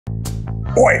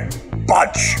Oi,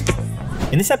 Budge!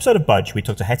 In this episode of Budge, we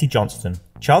talk to Hetty Johnston,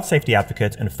 child safety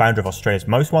advocate and founder of Australia's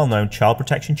most well-known child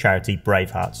protection charity,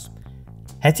 Bravehearts.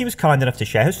 Hetty was kind enough to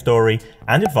share her story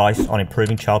and advice on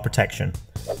improving child protection.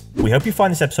 We hope you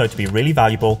find this episode to be really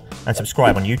valuable and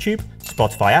subscribe on YouTube,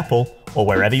 Spotify, Apple, or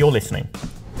wherever you're listening.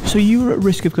 So you were at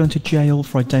risk of going to jail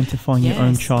for identifying your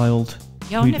own child?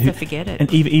 Yeah, I'll never forget it.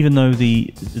 And even though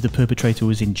the perpetrator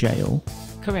was in jail?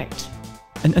 Correct.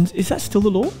 And is that still the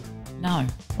law? No.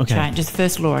 Okay. Just the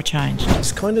first law I changed.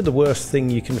 It's kind of the worst thing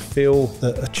you can feel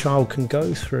that a child can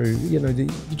go through. You know, you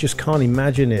just can't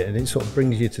imagine it, and it sort of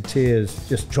brings you to tears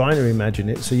just trying to imagine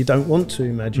it, so you don't want to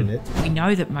imagine it. We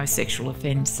know that most sexual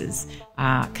offences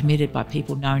are committed by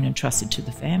people known and trusted to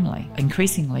the family.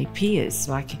 Increasingly peers,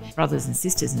 like brothers and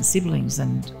sisters and siblings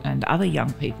and other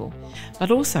young people,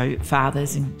 but also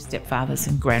fathers and stepfathers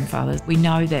and grandfathers. We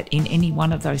know that in any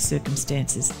one of those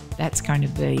circumstances, that's going to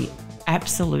be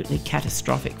absolutely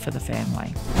catastrophic for the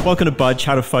family. Welcome to Budge,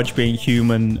 How to Fudge Being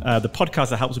Human, the podcast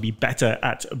that helps you be better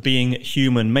at being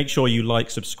human. Make sure you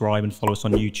like, subscribe, and follow us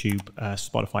on YouTube,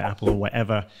 Spotify, Apple, or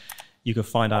wherever you can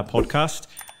find our podcast.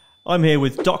 I'm here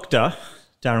with Dr.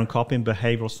 Darren Coppin,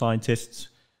 behavioural scientist,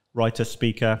 writer,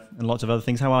 speaker, and lots of other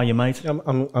things. How are you, mate?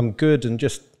 I'm good, and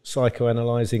just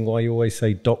psychoanalyzing why you always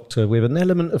say doctor with an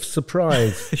element of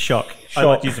surprise. Shock. I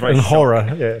like to use the phrase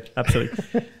horror. Yeah,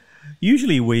 absolutely.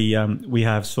 Usually we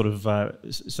have sort of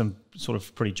some sort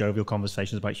of pretty jovial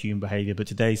conversations about human behaviour, but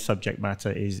today's subject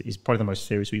matter is probably the most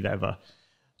serious we've ever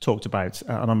talked about.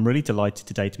 And I'm really delighted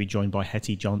today to be joined by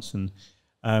Hetty Johnston.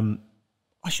 I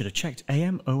should have checked.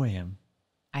 AM? OAM?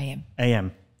 AM.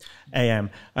 AM. AM.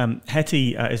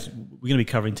 Hetty, we're going to be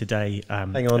covering today...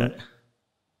 Hang on.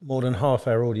 More than half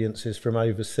our audience is from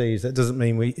overseas. That doesn't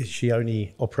mean she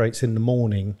only operates in the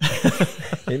morning.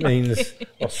 It means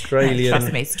Australian.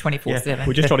 Trust me, it's 24/7. Yeah,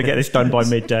 we're just trying to get this done by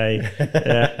midday.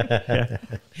 Yeah.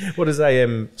 What does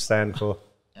AM stand for?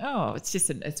 Oh, it's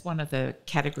just it's one of the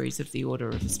categories of the Order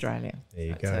of Australia. There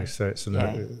you go. So it's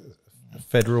a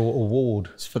federal award.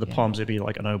 It's for the Palms. It'd be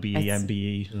like an OBE,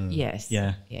 MBE. Yes.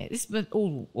 Yeah. Yeah. This is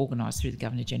all organised through the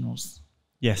Governor General's.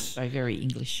 Yes. So very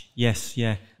English. Yes,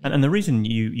 yeah. And the reason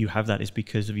you have that is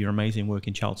because of your amazing work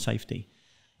in child safety.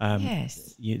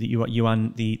 Yes. You are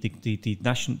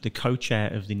the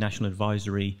co-chair of the National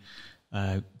Advisory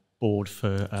Board for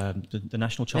the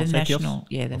National Child Safety Office.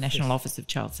 Yeah, the National Office of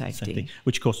Child Safety.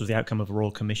 Which, of course, was the outcome of a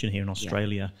Royal Commission here in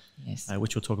Australia, yes.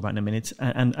 Which we'll talk about in a minute.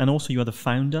 And also you are the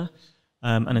founder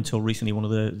and until recently one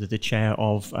of the chair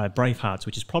of Bravehearts,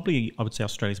 which is probably, I would say,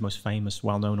 Australia's most famous,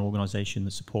 well-known organisation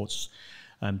that supports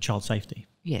child safety.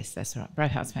 Yes, that's right.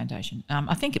 Bravehearts Foundation.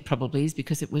 I think it probably is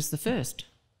because it was the first.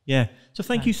 Yeah. So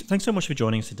thanks so much for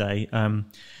joining us today.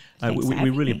 We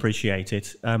really appreciate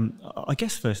it. I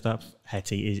guess first up,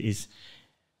 Hetty, is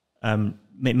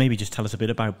maybe just tell us a bit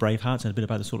about Bravehearts and a bit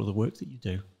about the sort of the work that you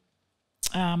do.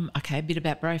 Okay, a bit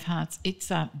about Bravehearts.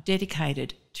 It's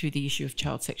dedicated to the issue of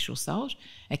child sexual assault.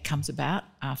 It comes about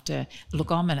after. Look,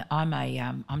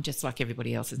 I'm just like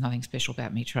everybody else. There's nothing special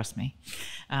about me. Trust me.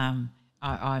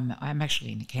 I'm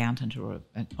actually an accountant or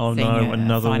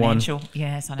another financial. one.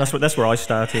 Yes, I know. That's where I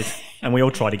started, and we all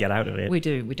try to get out of it. We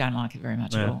do. We don't like it very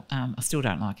much at all. I still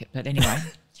don't like it, but anyway.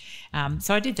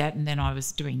 So I did that, and then I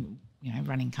was doing,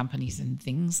 running companies and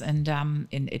things, and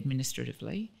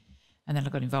administratively, and then I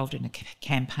got involved in a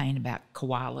campaign about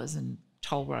koalas and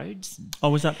toll roads.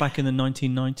 Was that back in the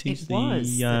 1990s? It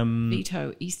was the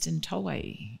Veto Eastern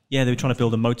Tollway. Yeah, they were trying to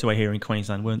build a motorway here in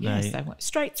Queensland, weren't they? Yes, they went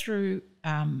straight through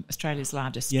Australia's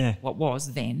largest, what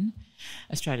was then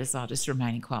Australia's largest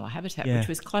remaining koala habitat, which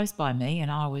was close by me, and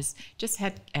I just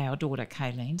had our daughter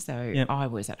Kayleen, so I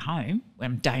was at home.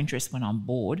 I'm dangerous when I'm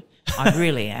bored. I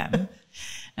really am.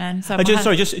 And so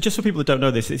just for people that don't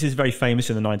know this is very famous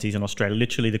in the 90s in Australia.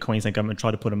 Literally, the Queensland government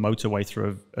tried to put a motorway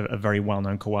through a very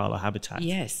well-known koala habitat.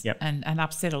 Yes, and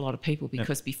upset a lot of people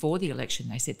because before the election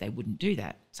they said they wouldn't do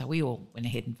that. So we all went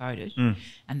ahead and voted.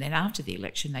 And then after the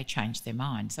election they changed their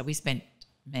mind. So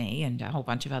me and a whole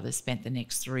bunch of others spent the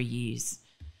next 3 years.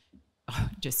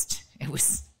 It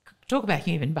was... Talk about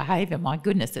human behaviour, my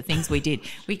goodness, the things we did.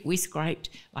 We scraped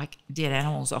like dead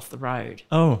animals off the road.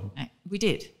 Oh. We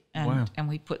did. Wow. And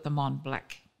we put them on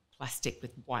black plastic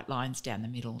with white lines down the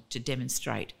middle to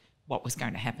demonstrate what was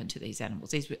going to happen to these animals.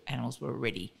 These animals were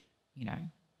already,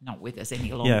 not with us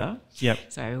any longer. Yeah.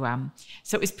 So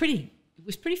it was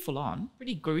pretty full on,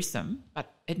 pretty gruesome, but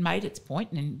it made its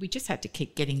point, and we just had to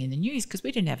keep getting in the news because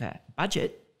we didn't have a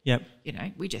budget. Yep.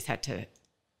 We just had to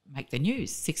make the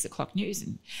news, 6 o'clock news.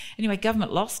 And anyway,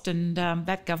 government lost, and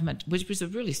that government, which was a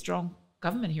really strong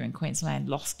government here in Queensland,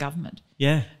 lost government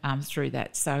through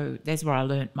that. So that's where I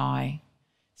learnt my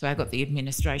So I got the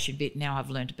administration bit. Now I've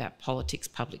learned about politics,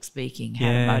 public speaking, how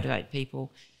to Yeah. motivate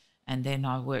people. And then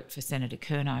I worked for Senator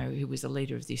Curnow, who was a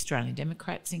leader of the Australian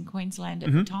Democrats in Queensland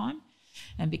at the time,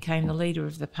 and became the leader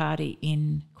of the party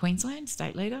in Queensland,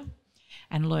 state leader,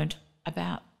 and learnt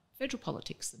about federal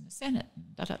politics and the Senate,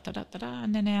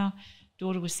 and then our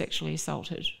daughter was sexually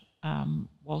assaulted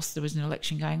whilst there was an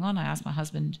election going on. I asked my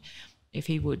husband if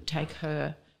he would take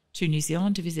her to New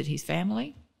Zealand to visit his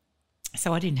family,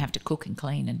 so I didn't have to cook and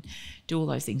clean and do all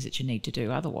those things that you need to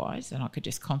do otherwise, and I could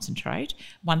just concentrate.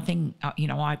 One thing,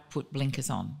 I put blinkers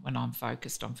on when I'm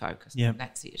focused, Yep. and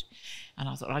that's it. And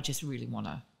I thought, I just really want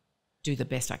to do the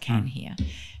best I can here.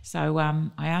 So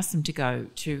I asked him to go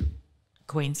to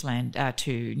Queensland,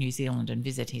 to New Zealand and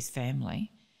visit his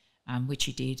family, which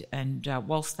he did. And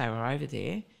whilst they were over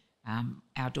there,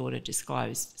 our daughter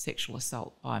disclosed sexual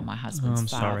assault by my husband's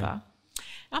father. Sorry.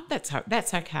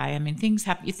 That's okay. I mean, things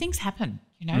happen. Things happen.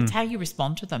 It's how you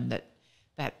respond to them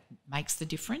that makes the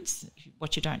difference.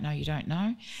 What you don't know, you don't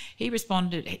know. He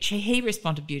responded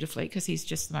beautifully because he's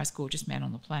just the most gorgeous man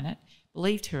on the planet.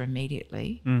 Believed her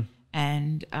immediately,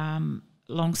 and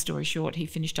long story short, he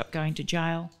finished up going to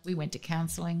jail. We went to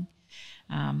counselling.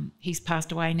 He's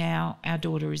passed away now. Our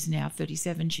daughter is now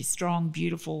 37. She's strong,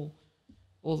 beautiful,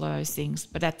 all those things.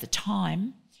 But at the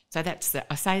time, so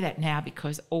I say that now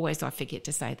because always I forget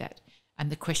to say that. And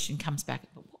the question comes back,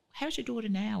 how's your daughter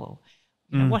now?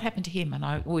 Or what happened to him? And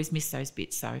I always miss those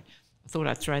bits. So I thought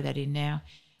I'd throw that in now.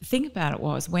 The thing about it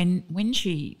was when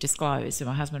she disclosed, and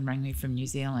my husband rang me from New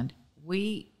Zealand,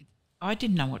 I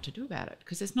didn't know what to do about it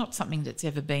because it's not something that's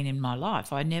ever been in my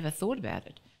life. I never thought about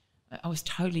it. I was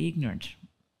totally ignorant,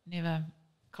 never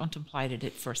contemplated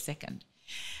it for a second.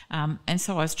 And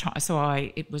so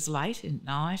it was late at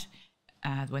night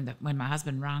when my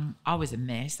husband rang. I was a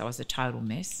mess. I was a total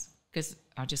mess because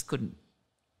I couldn't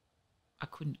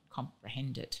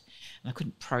comprehend it, and I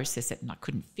couldn't process it, and I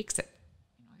couldn't fix it.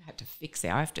 I had to fix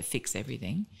it. I have to fix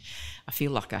everything. I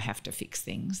feel like I have to fix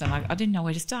things, and I didn't know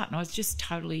where to start. And I was just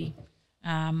totally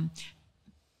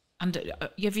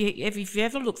If you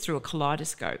ever look through a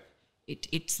kaleidoscope,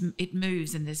 it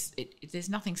moves, and there's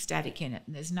nothing static in it,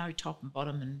 and there's no top and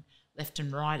bottom and left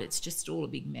and right. It's just all a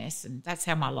big mess, and that's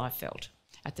how my life felt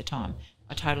at the time.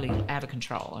 I totally out of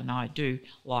control, and I do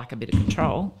like a bit of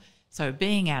control. So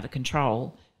being out of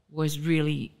control was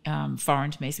really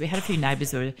foreign to me. So we had a few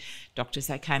neighbours who were doctors.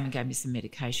 They came and gave me some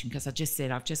medication because I just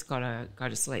said, I've just got to go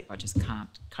to sleep. I just can't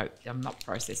cope. I'm not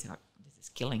processing. This is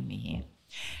killing me here.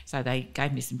 So they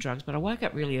gave me some drugs. But I woke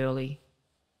up really early,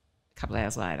 a couple of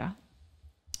hours later,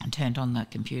 and turned on the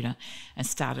computer and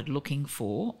started looking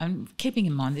for, and keeping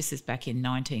in mind this is back in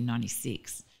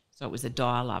 1996, so it was a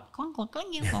dial-up, clong, clong,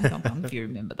 clong, clong, clong, clong, if you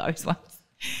remember those ones.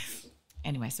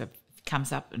 Anyway, so it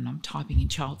comes up and I'm typing in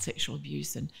child sexual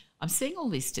abuse, and I'm seeing all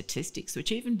these statistics,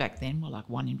 which even back then were like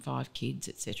 1 in 5 kids,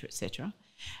 etc., etc.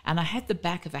 And I had the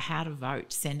back of a How to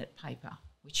Vote Senate paper,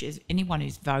 which is anyone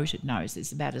who's voted knows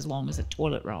it's about as long as a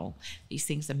toilet roll. These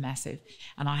things are massive.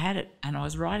 And I had it, and I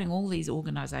was writing all these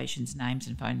organisations' names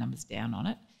and phone numbers down on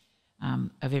it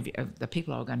of the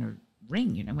people I were going to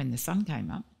ring, when the sun came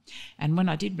up. And when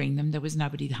I did ring them, there was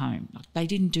nobody home. Like, they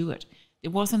didn't do it. There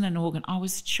wasn't an organ. I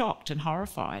was shocked and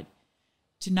horrified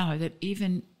to know that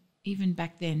even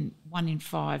back then, 1 in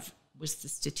 5 was the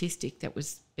statistic that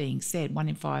was being said. 1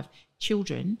 in 5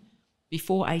 children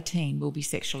before 18 will be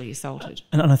sexually assaulted.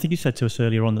 And I think you said to us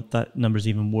earlier on that number is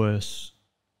even worse.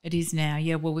 It is now,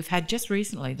 yeah. Well, we've had just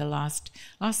recently, the last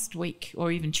week,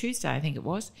 or even Tuesday, I think it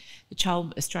was, the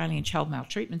Australian Child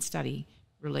Maltreatment Study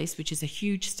released, which is a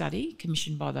huge study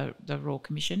commissioned by the Royal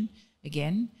Commission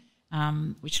again,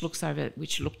 which looked over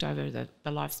the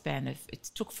lifespan of, it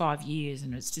took 5 years,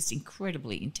 and it's just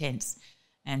incredibly intense.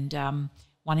 And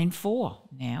 1 in 4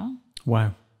 now.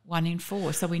 Wow. 1 in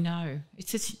 4, so we know.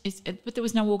 But there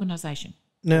was no organisation.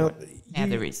 Now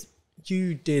there is.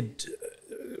 You did.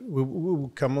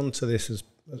 We'll come on to this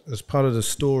as part of the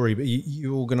story, but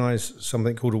you organised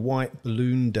something called a White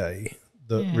Balloon Day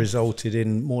that resulted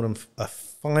in more than a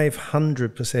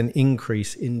 500%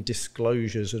 increase in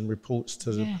disclosures and reports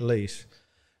to the police,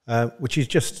 which is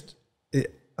just.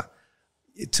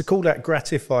 To call that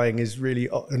gratifying is really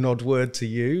an odd word to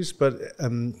use, but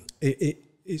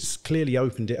it's clearly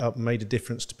opened it up and made a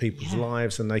difference to people's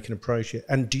lives, and they can approach it.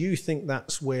 And do you think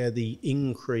that's where the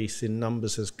increase in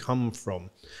numbers has come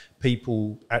from?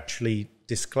 People actually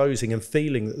disclosing and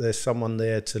feeling that there's someone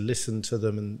there to listen to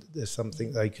them and there's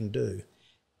something they can do?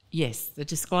 Yes, the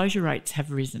disclosure rates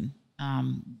have risen,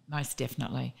 most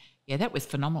definitely. Yeah, that was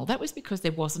phenomenal. That was because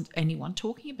there wasn't anyone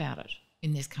talking about it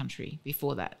in this country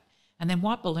before that. And then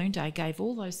White Balloon Day gave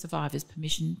all those survivors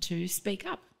permission to speak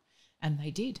up And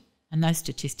they did. And those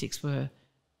statistics were,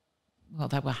 well,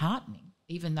 they were heartening,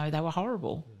 even though they were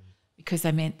horrible, because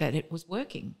they meant that it was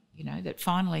working, you know, that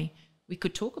finally we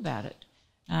could talk about it,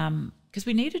 because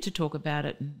we needed to talk about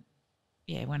it. And,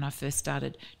 yeah, when I first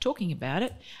started talking about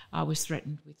it, I was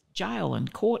threatened with jail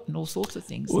and court and all sorts of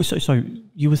things. So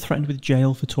you were threatened with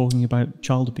jail for talking about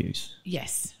child abuse?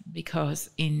 Yes, because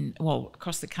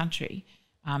across the country,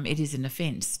 it is an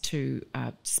offence to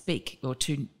speak or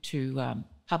to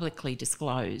publicly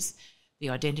disclose the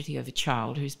identity of a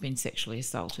child who's been sexually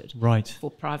assaulted, right,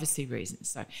 for privacy reasons.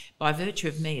 So by virtue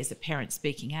of me as a parent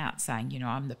speaking out, saying, you know,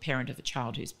 I'm the parent of a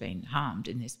child who's been harmed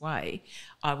in this way,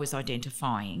 I was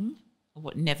identifying,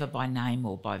 never by name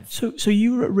or by... So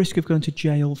you were at risk of going to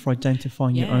jail for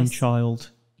identifying your own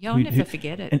child? Yeah, I'll never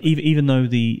forget it. And even though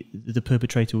the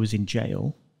perpetrator was in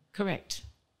jail? Correct.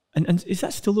 And is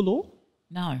that still the law?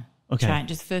 No. Okay.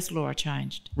 It's the first law I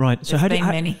changed. Right. So how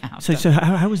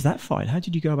was that fight? How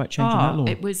did you go about changing that law?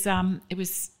 It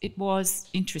was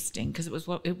interesting because it was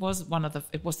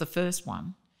the first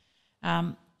one.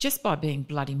 Just by being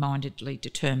bloody mindedly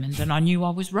determined, and I knew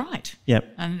I was right.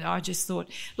 Yep. And I just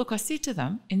thought, look, I said to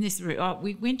them in this room,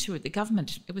 we went to the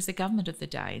government. It was the government of the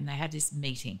day, and they had this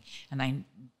meeting, and they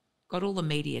got all the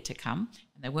media to come,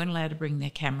 and they weren't allowed to bring their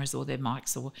cameras or their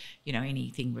mics or, you know,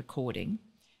 anything recording.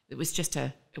 It was just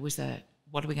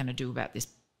what are we going to do about this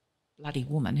bloody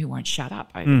woman who won't shut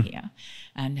up over here,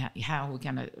 and how are we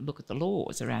going to look at the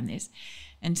laws around this?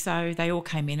 And so they all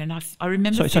came in, and I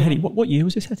remember... So Hetty, what year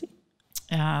was this, Hetty?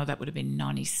 That would have been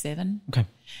 97, okay,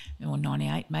 or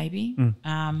 98 maybe.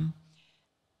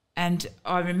 And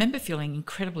I remember feeling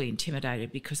incredibly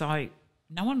intimidated because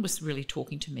no one was really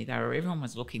talking to me. Everyone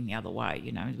was looking the other way,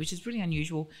 you know, which is really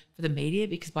unusual for the media,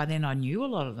 because by then I knew a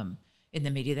lot of them in the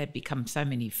media. They'd become so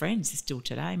many friends, still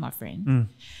today, my friend.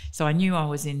 So I knew I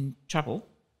was in trouble.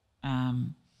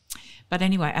 But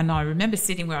anyway, and I remember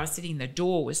sitting where I was sitting, the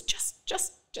door was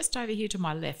just over here to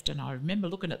my left, and I remember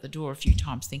looking at the door a few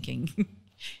times thinking,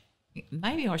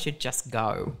 maybe I should just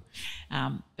go.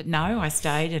 But no, I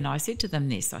stayed, and I said to them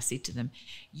this. I said to them,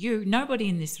 nobody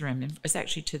in this room, and it was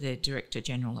actually to the Director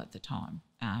General at the time,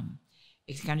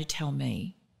 is going to tell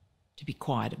me to be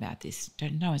quiet about this.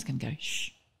 No one's going to go, shh.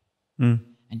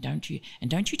 And don't you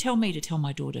tell me to tell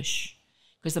my daughter shh.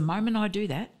 Because the moment I do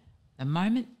that, the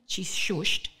moment she's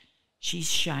shushed,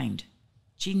 she's shamed.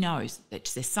 She knows that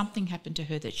there's something happened to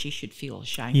her that she should feel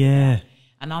ashamed about.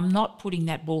 And I'm not putting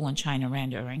that ball and chain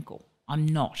around her ankle. I'm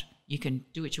not. You can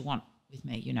do what you want with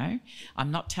me, you know.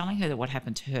 I'm not telling her that what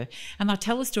happened to her. And I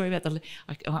tell a story about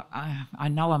I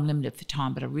know I'm limited for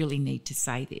time, but I really need to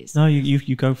say this. No,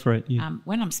 you go for it.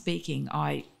 When I'm speaking,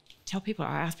 I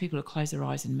ask people to close their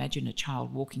eyes and imagine a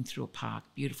child walking through a park,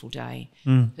 beautiful day.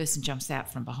 Person jumps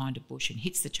out from behind a bush and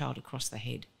hits the child across the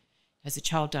head. Has the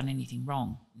child done anything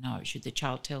wrong? No. Should the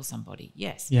child tell somebody?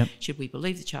 Yes. Yep. Should we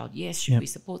believe the child? Yes. Should we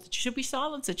support should we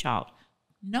silence the child?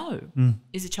 No.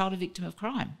 Is the child a victim of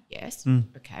crime? Yes.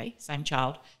 Okay. Same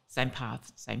child, same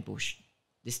path, same bush.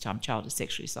 This time child is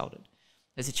sexually assaulted.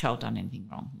 Has the child done anything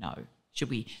wrong? No. Should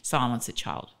we silence the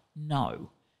child? No.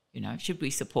 You know, should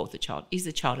we support the child? Is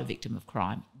the child a victim of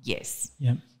crime? Yes.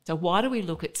 Yep. So why do we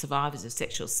look at survivors of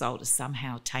sexual assault as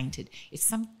somehow tainted? It's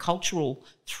some cultural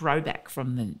throwback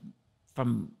from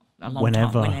a long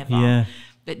time,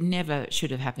 that never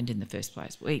should have happened in the first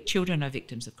place. Children are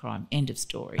victims of crime. End of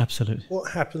story. Absolutely.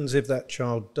 What happens if that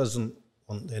child doesn't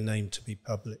want their name to be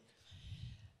public?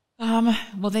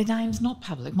 Well, their name's not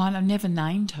public. I've never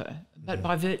named her, but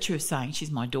by virtue of saying she's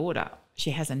my daughter,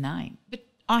 she has a name. But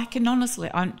I can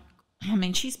honestly,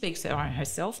 she speaks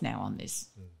herself now on this.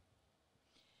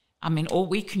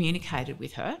 We communicated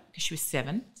with her because she was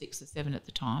 6 or 7 at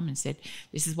the time, and said,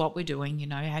 this is what we're doing, you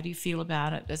know, how do you feel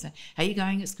about it? How are you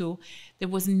going at school? There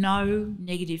was no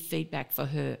negative feedback for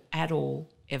her at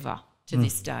all, ever, to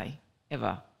this day,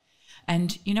 ever.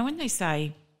 And, you know, when they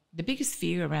say the biggest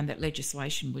fear around that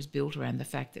legislation was built around the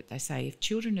fact that they say if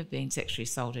children have been sexually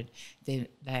assaulted, they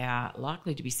are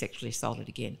likely to be sexually assaulted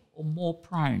again, or more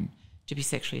prone to be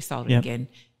sexually assaulted again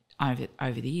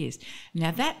over the years.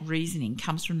 Now, that reasoning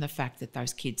comes from the fact that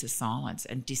those kids are silenced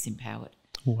and disempowered.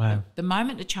 Wow. The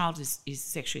moment a child is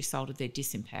sexually assaulted, they're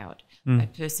disempowered.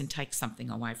 That person takes something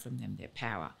away from them, their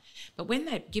power. But when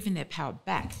they're given their power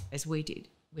back, as we did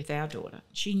with our daughter,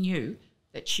 she knew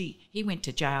that he went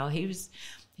to jail. He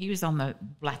was on the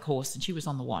black horse and she was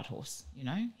on the white horse, you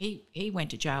know. He went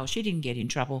to jail. She didn't get in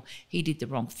trouble. He did the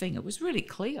wrong thing. It was really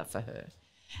clear for her.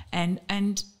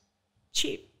 And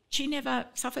she never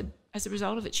suffered as a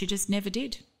result of it. She just never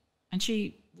did. And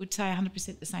she would say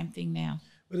 100% the same thing now.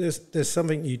 But there's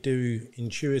something you do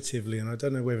intuitively, and I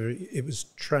don't know whether it was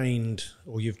trained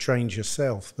or you've trained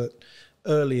yourself, but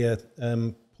earlier,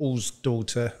 Paul's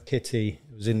daughter, Kitty,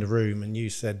 was in the room, and you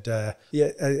said,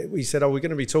 we said, we're going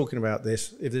to be talking about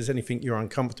this. If there's anything you're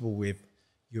uncomfortable with,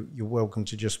 you're welcome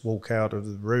to just walk out of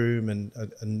the room and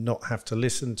not have to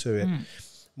listen to it.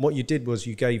 What you did was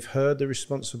you gave her the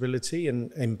responsibility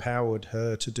and empowered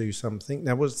her to do something.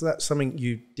 Now, was that something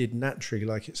you did naturally,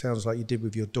 like it sounds like you did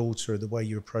with your daughter, the way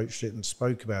you approached it and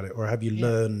spoke about it, or have you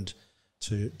learned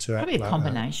to act probably like a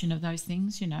combination of those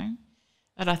things, you know?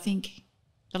 But I think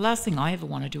the last thing I ever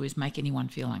want to do is make anyone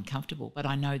feel uncomfortable, but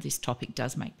I know this topic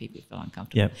does make people feel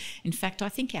uncomfortable. Yep. In fact, I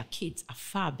think our kids are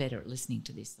far better at listening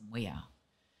to this than we are,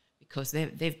 because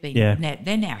they've been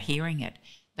they're now hearing it.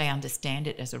 They understand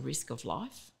it as a risk of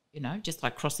life, you know, just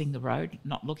like crossing the road,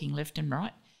 not looking left and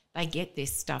right. They get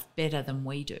this stuff better than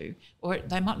we do, or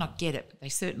they might not get it, but they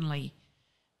certainly,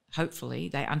 hopefully,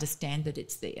 they understand that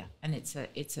it's there, and it's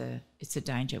a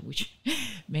danger which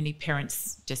many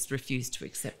parents just refuse to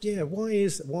accept. Yeah,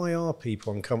 why are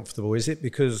people uncomfortable? Is it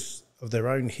because of their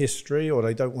own history, or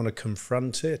they don't want to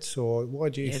confront it, or why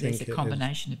do you think there's a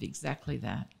combination of exactly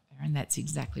that, and that's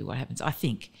exactly what happens.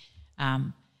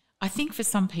 I think for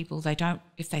some people, they don't.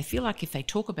 If they feel like if they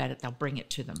talk about it, they'll bring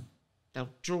it to them, they'll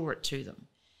draw it to them.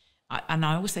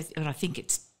 I think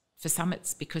it's for some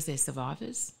it's because they're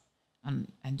survivors, and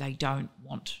they don't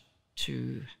want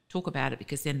to talk about it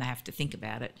because then they have to think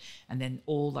about it, and then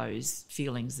all those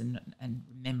feelings and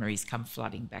memories come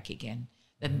flooding back again.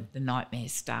 Then the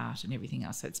nightmares start and everything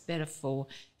else. So it's better for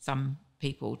some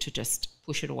people to just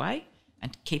push it away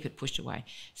and keep it pushed away.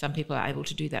 Some people are able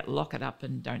to do that, lock it up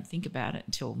and don't think about it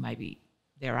until maybe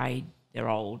they're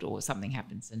old or something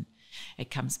happens and it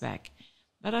comes back.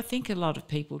 But I think a lot of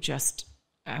people just,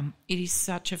 it is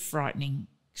such a frightening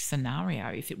scenario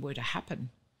if it were to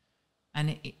happen.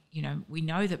 And, we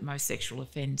know that most sexual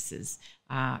offences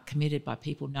are committed by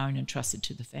people known and trusted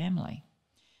to the family.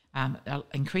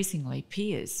 Increasingly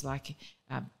peers like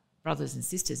brothers and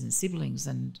sisters and siblings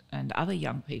and other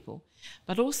young people,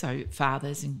 but also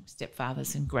fathers and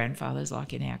stepfathers and grandfathers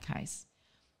like in our case.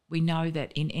 We know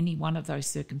that in any one of those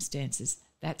circumstances,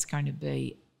 that's going to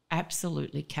be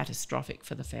absolutely catastrophic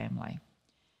for the family.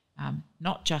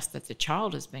 Not just that the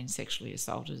child has been sexually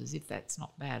assaulted, as if that's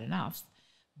not bad enough,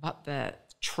 but the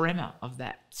tremor of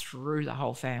that through the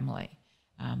whole family.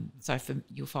 So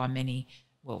you'll find many,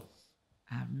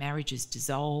 marriages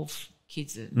dissolve,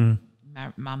 kids are,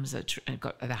 mums are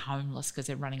they're homeless because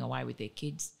they're running away with their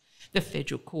kids. The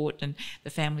federal court and the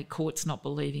family court's not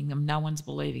believing them. No one's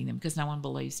believing them because no one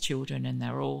believes children, and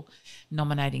they're all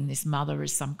nominating this mother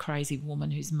as some crazy woman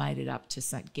who's made it up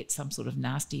to get some sort of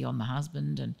nasty on the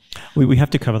husband. And we have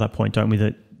to cover that point, don't we?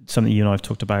 That something you and I have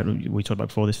talked about, we talked about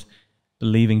before this,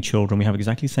 believing children. We have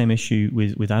exactly the same issue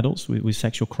with adults, with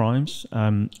sexual crimes,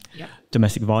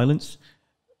 domestic violence.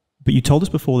 But you told us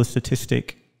before there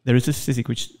is a statistic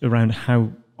which around how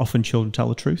often children tell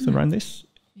the truth around this.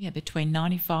 Yeah, between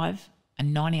 95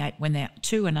 and 98, when they're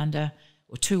 2 and under,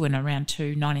 or 2 and around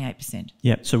 2, 98%.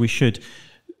 Yeah, so we should,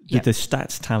 the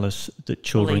stats tell us that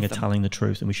children are telling the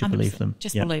truth and we should 100%. Believe them.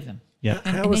 Just believe them. Yeah.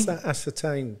 How was that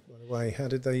ascertained, by the way? How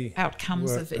did they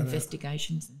outcomes of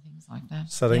investigations and things like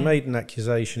that. So they made an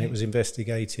accusation, it was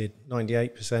investigated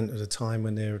 98% of the time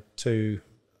when they're 2.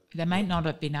 They may not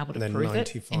have been able to prove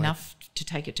 95. It enough to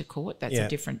take it to court. That's a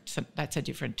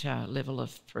different level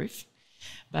of proof.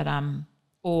 But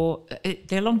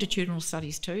they're longitudinal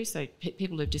studies too. So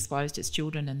people who've disclosed as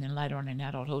children and then later on in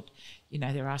adulthood,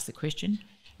 they're asked the question.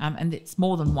 And it's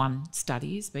more than one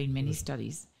study. It's been many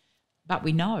studies. But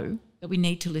we know that we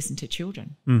need to listen to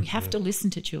children. We have to listen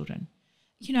to children.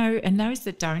 And those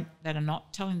that are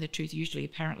not telling the truth, usually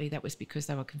apparently that was because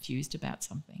they were confused about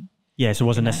something. Yeah, so it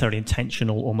wasn't necessarily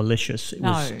intentional or malicious. It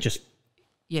was just...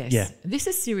 Yes. Yeah. This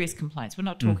is serious complaints. We're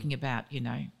not talking about,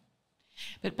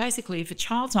 But basically, if a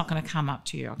child's not going to come up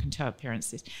to you, I can tell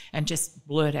parents this, and just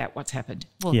blurt out what's happened.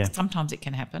 Well, sometimes it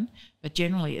can happen, but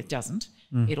generally it doesn't.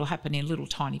 It'll happen in little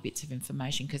tiny bits of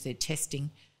information because they're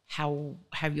testing how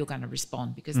you're going to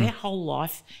respond, because their whole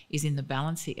life is in the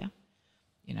balance here.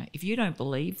 If you don't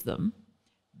believe them,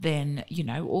 then,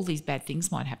 all these bad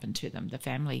things might happen to them. The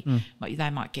family, they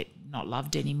might get not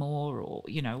loved anymore, or,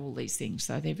 all these things.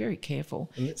 So they're very careful.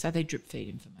 So they drip feed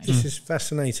information. This is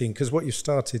fascinating, because what you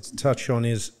started to touch on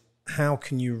is how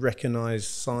can you recognise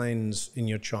signs in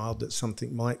your child that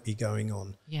something might be going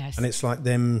on? Yes. And it's like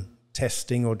them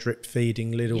testing or drip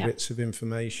feeding little bits of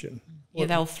information. Yeah,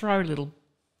 they'll throw little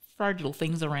throw little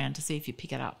things around to see if you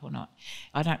pick it up or not.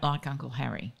 I don't like Uncle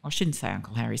Harry. I shouldn't say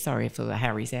Uncle Harry. Sorry for the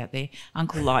Harrys out there.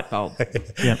 Uncle Lightbulb.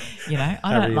 Yeah. You know,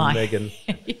 I Harry don't like. and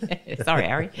Meghan. Yeah, sorry,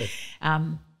 Harry.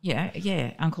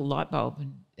 Yeah, Uncle Lightbulb,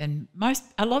 and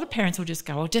a lot of parents will just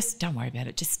go, "Oh, just don't worry about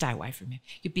it. Just stay away from him.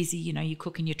 You're busy. You know, you're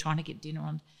cooking. You're trying to get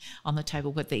dinner on the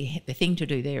table." But the thing to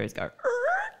do there is go,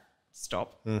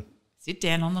 stop, sit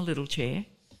down on the little chair.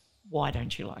 Why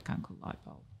don't you like Uncle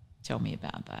Lightbulb? Tell me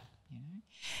about that. You know,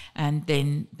 and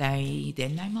then they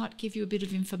might give you a bit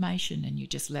of information, and you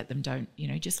just let them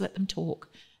just let them talk.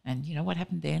 And, you know, what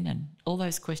happened then, and all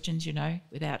those questions, you know,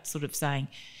 without sort of saying,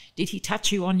 did he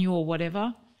touch you on you or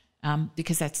whatever?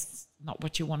 Because that's not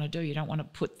what you want to do. You don't want to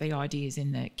put the ideas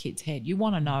in the kid's head. You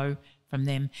want to know from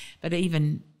them. But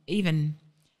even,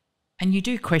 and you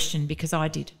do question, because I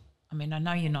did. I mean, I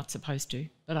know you're not supposed to,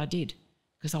 but I did,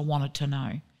 because I wanted to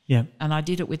know. Yeah. And I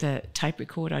did it with a tape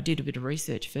recorder. I did a bit of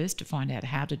research first to find out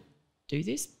how to do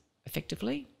this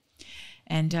effectively.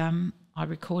 And I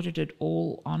recorded it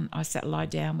all I lied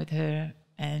down with her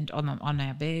and on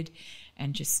our bed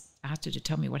and just asked her to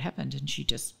tell me what happened, and she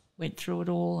just went through it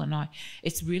all. And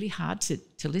it's really hard to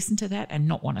listen to that and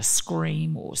not want to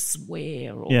scream or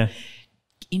swear or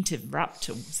interrupt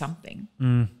or something.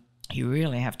 You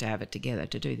really have to have it together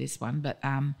to do this one, but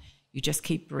you just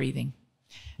keep breathing.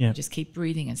 Yeah. Just keep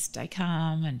breathing and stay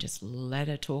calm and just let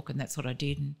her talk, and that's what I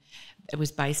did. And it was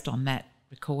based on that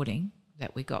recording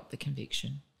that we got the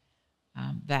conviction.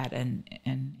 That and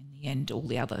in the end, all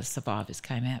the other survivors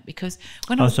came out, because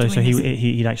when I was doing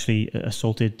he'd actually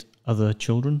assaulted other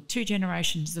children. 2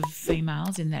 generations of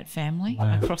females in that family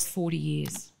across 40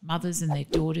 years, mothers and their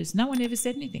daughters. No one ever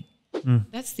said anything.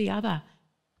 That's the other.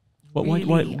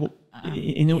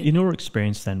 In your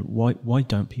experience, then, why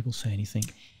don't people say anything?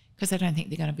 Because they don't think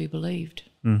they're going to be believed,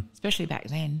 especially back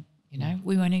then. You know,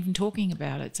 we weren't even talking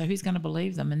about it. So who's going to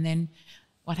believe them? And then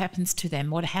what happens to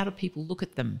them? How do people look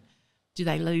at them? Do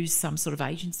they lose some sort of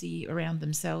agency around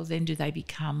themselves? Then do they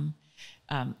become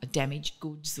damaged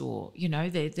goods? Or, you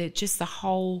know, they're just the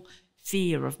whole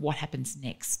fear of what happens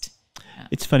next.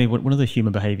 It's funny, one of the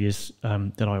human behaviours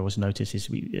that I always notice is,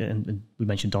 we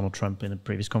mentioned Donald Trump in a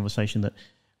previous conversation, that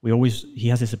he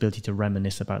has this ability to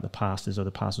reminisce about the past as though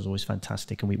the past was always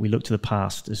fantastic. And we look to the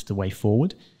past as the way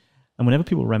forward. And whenever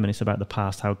people reminisce about the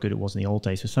past, how good it was in the old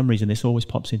days, for some reason this always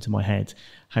pops into my head,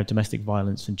 how domestic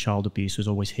violence and child abuse was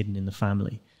always hidden in the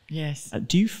family. Yes.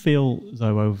 Do you feel,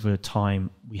 though, over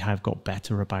time we have got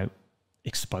better about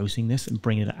exposing this and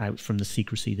bringing it out from the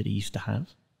secrecy that he used to have?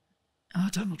 Oh,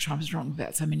 Donald Trump is wrong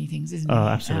about so many things, isn't he? Oh,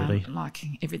 absolutely. Like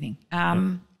everything.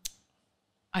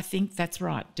 I think that's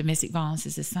right. Domestic violence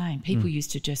is the same. People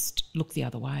used to just look the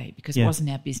other way because it wasn't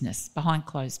our business. Behind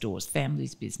closed doors,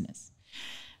 family's business.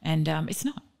 And it's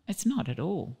not at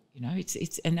all. You know,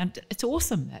 it's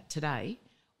awesome that today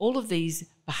all of these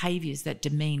behaviours that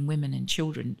demean women and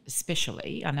children,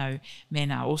 especially, I know men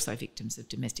are also victims of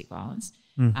domestic violence,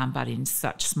 but in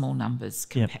such small numbers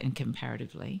and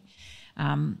comparatively,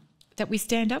 that we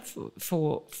stand up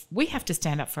for. We have to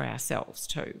stand up for ourselves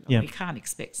too. We can't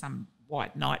expect some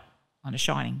white knight on a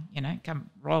shining, come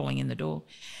rolling in the door.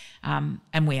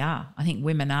 And we are. I think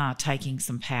women are taking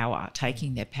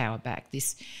their power back.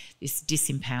 This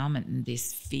disempowerment and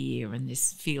this fear and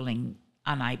this feeling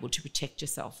unable to protect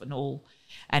yourself and all,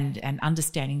 and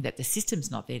understanding that the system's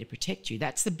not there to protect you.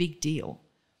 That's the big deal.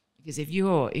 Because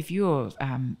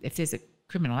if there's a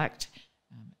criminal act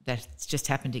that's just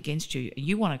happened against you,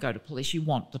 you want to go to police. You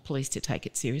want the police to take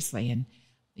it seriously, and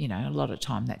a lot of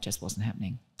time that just wasn't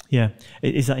happening. Yeah,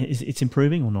 it's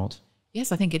improving or not?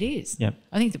 Yes, I think it is. Yep.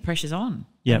 I think the pressure's on.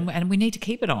 Yep. And we need to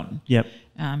keep it on. Yep.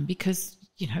 Because,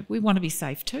 we want to be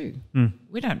safe too.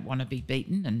 We don't want to be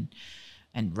beaten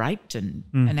and raped and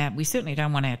we certainly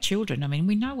don't want our children. I mean,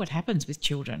 we know what happens with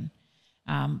children.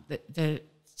 The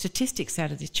statistics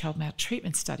out of this child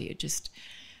maltreatment study are just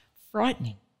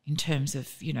frightening in terms of,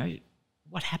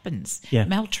 what happens. Yeah.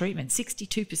 Maltreatment,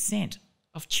 62%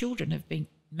 of children have been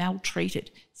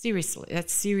maltreated. Seriously,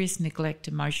 that's serious neglect,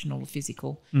 emotional,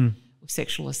 physical, or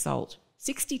sexual assault.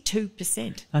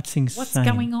 62%. That's insane. What's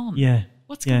going on? Yeah.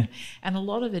 What's going on? And a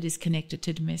lot of it is connected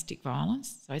to domestic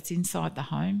violence. So it's inside the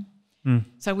home.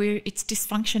 So it's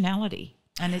dysfunctionality,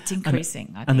 and it's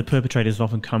increasing. And the perpetrators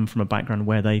often come from a background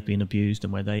where they've been abused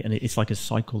and and it's like a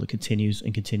cycle that continues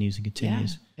and continues and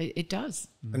continues. Yeah, it does.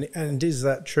 And is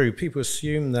that true? People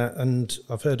assume that, and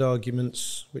I've heard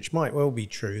arguments which might well be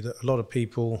true, that a lot of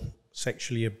people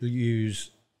sexually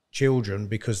abuse children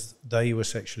because they were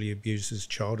sexually abused as a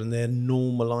child and they're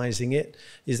normalising it.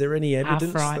 Is there any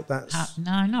evidence that that's...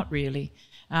 No, not really.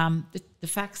 The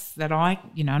facts that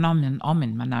and I'm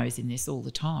in my nose in this all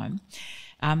the time,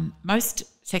 Most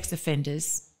sex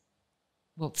offenders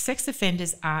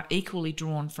are equally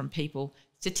drawn from people,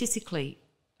 statistically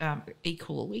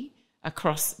equally,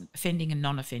 across offending and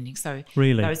non-offending. So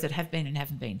really? Those that have been and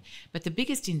haven't been. But the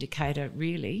biggest indicator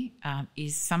really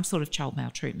is some sort of child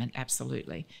maltreatment,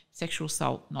 absolutely. Sexual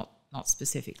assault, not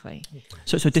specifically.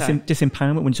 So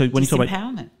disempowerment, when you talk about...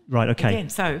 Disempowerment. Right, okay. Again,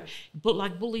 so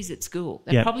like bullies at school,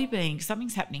 they're probably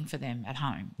something's happening for them at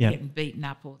home. They're getting beaten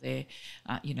up, or they're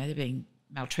being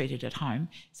maltreated at home.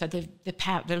 So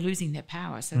they're losing their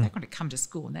power. So they're going to come to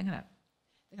school and they're going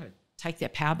to take their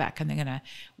power back, and they're going to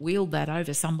wield that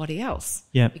over somebody else.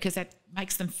 Yeah. Because that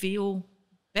makes them feel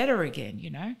better again,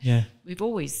 Yeah.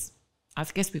 I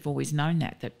guess we've always known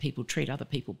that people treat other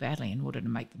people badly in order to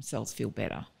make themselves feel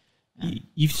better.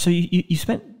 You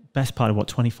spent best part of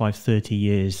 25, 30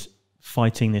 years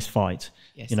fighting this fight.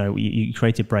 Yes. You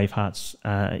created Bravehearts.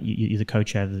 You're the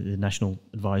co-chair of the National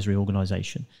Advisory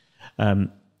Organisation.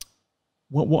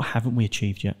 What haven't we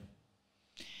achieved yet?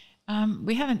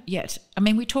 We haven't yet. I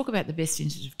mean, we talk about the best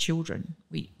interest of children.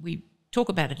 We talk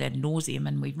about it ad nauseum,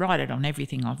 and we write it on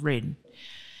everything I've read.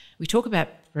 We talk about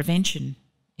prevention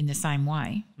in the same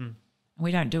way, and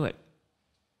we don't do it.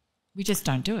 We just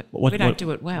don't do it. We don't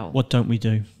do it well. What don't we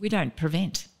do? We don't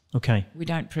prevent. Okay. We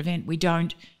don't prevent. We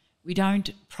don't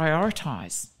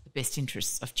prioritise the best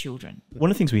interests of children. One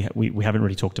of the things we haven't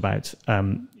really talked about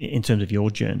in terms of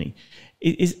your journey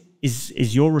is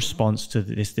your response to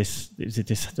this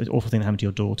awful thing that happened to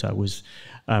your daughter was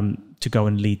to go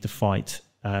and lead the fight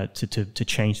to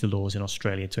change the laws in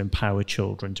Australia, to empower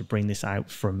children, to bring this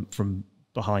out from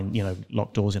behind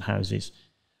locked doors in houses.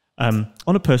 On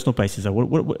a personal basis, though,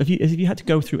 what have you had to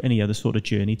go through any other sort of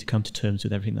journey to come to terms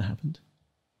with everything that happened?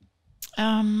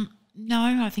 No,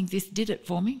 I think this did it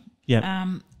for me.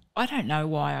 Yeah. I don't know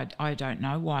why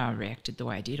I reacted the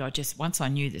way I did. Once I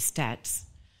knew the stats,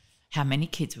 how many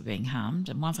kids were being harmed,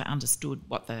 and once I understood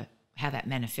how that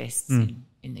manifests in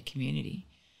the community,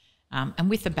 and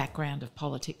with the background of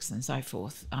politics and so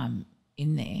forth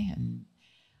in there, and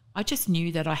I just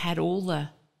knew that I had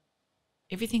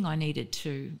everything I needed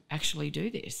to actually do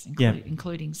this,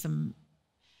 including some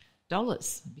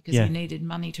dollars, because we needed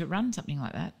money to run something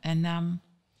like that, and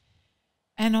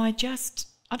I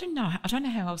don't know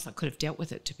how else I could have dealt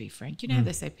with it, to be frank. How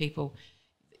they say people,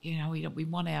 we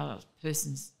want our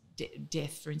person's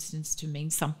death, for instance, to mean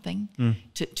something.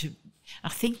 I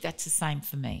think that's the same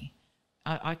for me.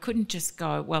 I couldn't just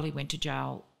go, well, he went to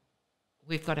jail,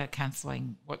 we've got our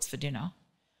counselling, what's for dinner?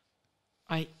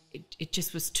 It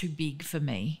just was too big for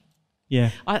me.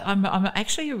 Yeah. I'm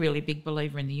actually a really big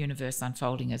believer in the universe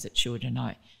unfolding as it should, and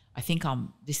I think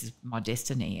this is my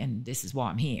destiny, and this is why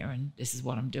I'm here, and this is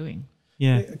what I'm doing.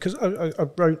 Yeah. Because I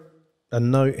wrote a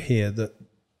note here that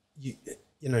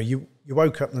you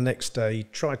woke up the next day,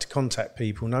 tried to contact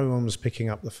people, no one was picking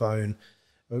up the phone,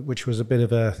 which was a bit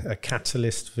of a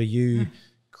catalyst for you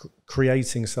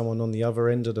creating someone on the other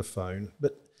end of the phone.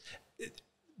 But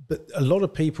a lot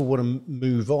of people want to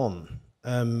move on,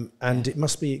 and it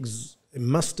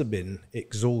must have been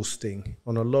exhausting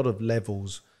on a lot of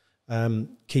levels,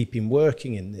 keeping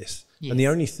working in this. Yes. And the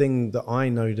only thing that I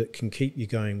know that can keep you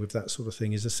going with that sort of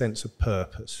thing is a sense of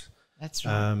purpose. That's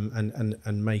right.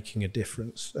 And making a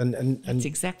difference. And that's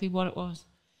exactly what it was.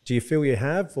 Do you feel you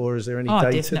have, or is there any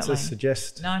data definitely. to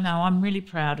suggest? No, I'm really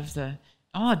proud of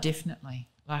definitely.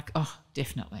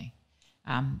 Definitely.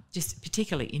 Just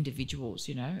particularly individuals,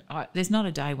 there's not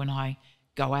a day when I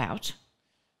go out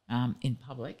in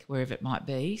public, wherever it might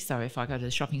be. So if I go to the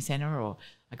shopping centre, or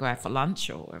I go out for lunch,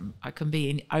 or I can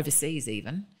be overseas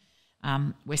even,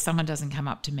 where someone doesn't come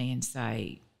up to me and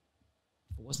say,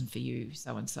 if it wasn't for you,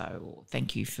 so-and-so, or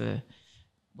thank you for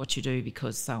what you do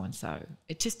because so-and-so.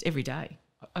 It's just every day.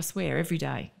 I swear, every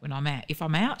day when I'm out. If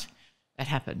I'm out, that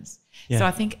happens. Yeah. So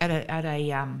I think at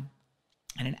an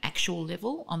actual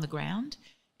level on the ground,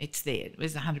 it's there. It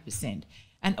was 100%.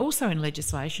 And also in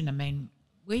legislation, I mean,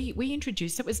 we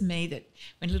introduced, it was me that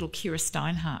when little Kira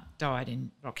Steinhardt died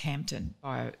in Rockhampton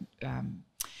by a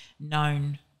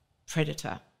known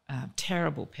predator,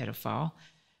 terrible pedophile,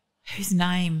 whose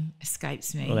name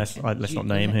escapes me. Well, let's not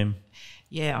name him.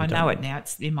 Yeah, I know it now.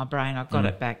 It's in my brain. I've got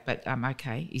it back, but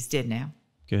okay, he's dead now.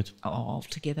 Good. Oh,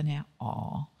 together now.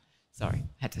 Oh, sorry,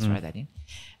 had to throw that in.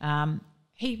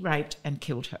 He raped and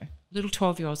killed her, little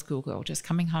 12-year-old schoolgirl, just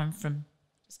coming home from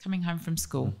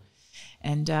school,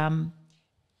 and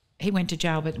he went to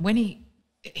jail. But when he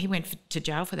went to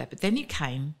jail for that, but then he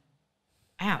came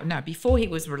out. No, before he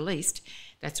was released,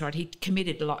 that's right. He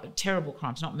committed a lot of terrible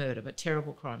crimes, not murder, but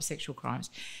terrible crimes, sexual crimes,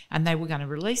 and they were going to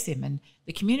release him. And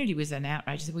the community was in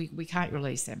outrage. Said, we can't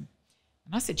release him.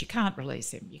 And I said, you can't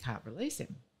release him. You can't release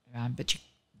him. But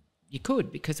you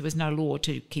could, because there was no law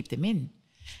to keep them in.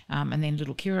 And then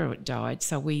little Kira died,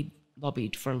 so we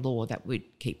lobbied for a law that would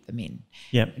keep them in.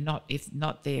 Yep. If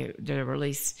not their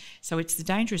release. So it's the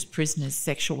Dangerous Prisoners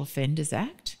Sexual Offenders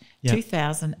Act, Yep.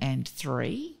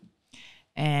 2003,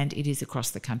 and it is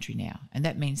across the country now. And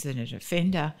that means that an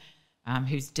offender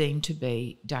who's deemed to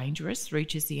be dangerous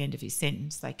reaches the end of his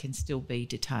sentence, they can still be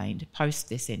detained post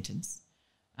their sentence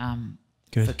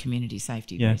for community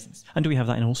safety reasons. And do we have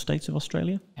that in all states of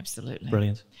Australia? Absolutely.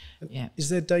 Brilliant. Yeah. Is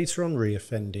there data on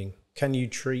reoffending? Can you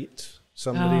treat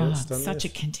somebody that's done such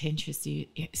this? a contentious,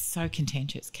 it's so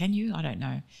contentious. Can you? I don't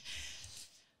know.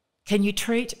 Can you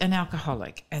treat an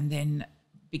alcoholic and then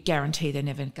be guaranteed they're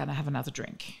never going to have another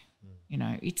drink? You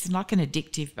know, it's like an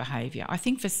addictive behaviour. I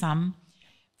think for some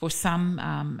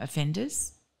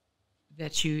offenders,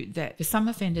 for some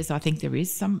offenders, I think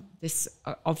there's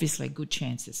obviously good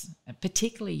chances,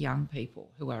 particularly young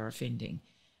people who are offending.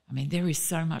 I mean, there is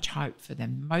so much hope for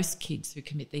them. Most kids who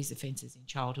commit these offences in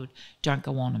childhood don't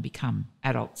go on and become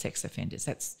adult sex offenders.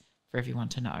 That's for everyone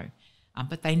to know.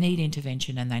 But they need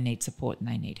intervention and they need support and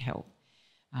they need help.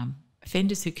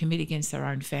 Offenders who commit against their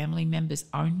own family members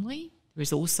only, there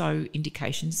is also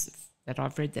indications that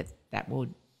I've read that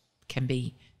can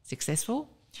be successful.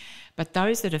 But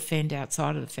those that offend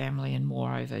outside of the family and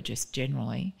moreover just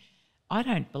generally, I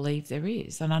don't believe there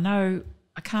is. And I know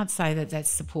I can't say that that's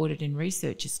supported in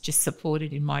research. It's just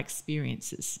supported in my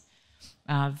experiences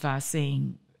of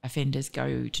seeing offenders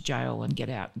go to jail and get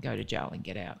out and go to jail and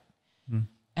get out.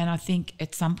 And I think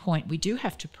at some point we do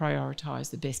have to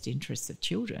prioritise the best interests of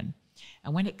children.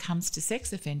 And when it comes to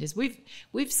sex offenders,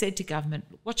 we've said to government,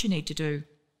 what you need to do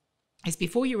is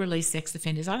before you release sex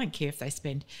offenders, I don't care if they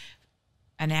spend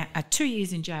 2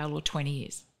 years in jail or 20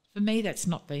 years. For me, that's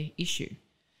not the issue.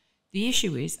 The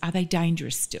issue is, are they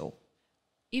dangerous still?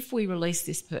 If we release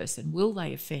this person, will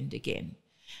they offend again?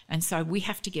 And so we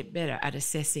have to get better at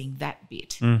assessing that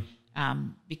bit.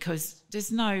 Because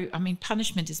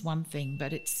punishment is one thing,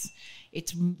 but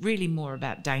it's really more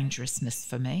about dangerousness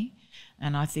for me.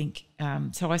 And I think,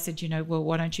 so I said, well,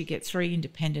 why don't you get 3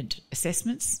 independent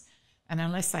assessments? And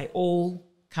unless they all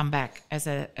come back as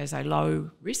a low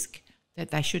risk, that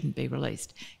they shouldn't be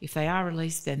released. If they are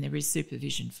released, then there is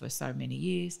supervision for so many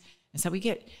years. And so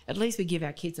at least we give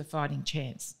our kids a fighting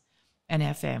chance and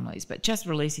our families. But just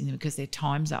releasing them because their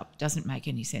time's up doesn't make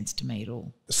any sense to me at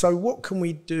all. So what can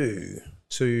we do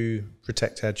to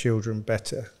protect our children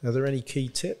better? Are there any key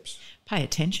tips? Pay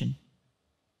attention,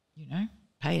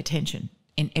 pay attention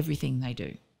in everything they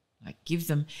do. Like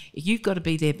you've got to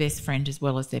be their best friend as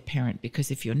well as their parent,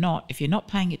 because if you're not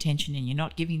paying attention and you're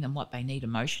not giving them what they need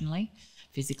emotionally,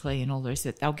 physically and all the rest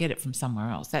of it, they'll get it from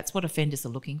somewhere else. That's what offenders are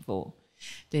looking for.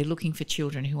 They're looking for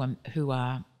children who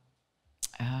are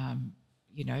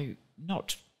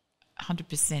not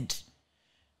 100%.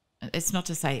 It's not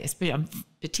to say, I'm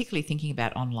particularly thinking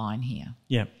about online here.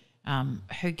 Yeah.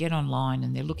 Who get online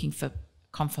and they're looking for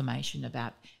confirmation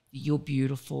about you're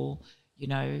beautiful.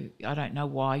 I don't know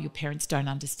why your parents don't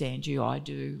understand you. I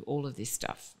do, all of this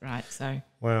stuff, right? So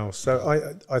wow.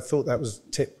 So I thought that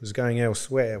tip was going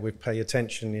elsewhere with pay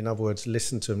attention. In other words,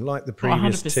 listen to them, like the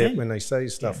previous tip when they say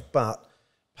stuff, but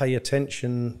pay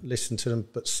attention, listen to them,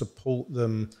 but support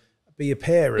them. Be a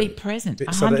parent. Be present,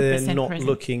 100% so that they're not present.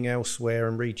 looking elsewhere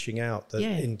and reaching out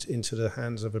into the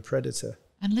hands of a predator.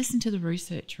 And listen to the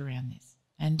research around this,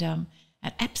 and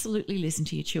absolutely listen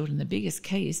to your children. The biggest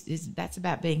key is that's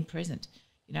about being present.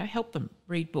 Help them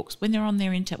read books when they're on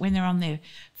their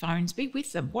phones. Be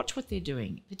with them. Watch what they're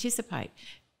doing. Participate.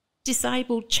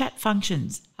 Disable chat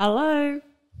functions. Hello,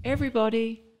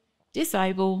 everybody.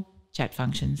 Disable chat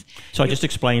functions. So I just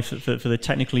explained for the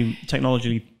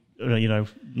technologically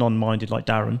non-minded like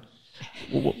Darren.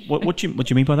 What do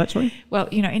you mean by that, sorry? Well,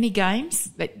 any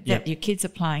games that your kids are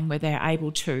playing where they're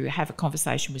able to have a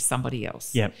conversation with somebody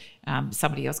else. Yeah.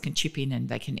 Somebody else can chip in and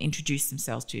they can introduce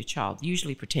themselves to your child,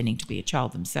 usually pretending to be a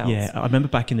child themselves. Yeah, I remember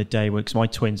back in the day, because my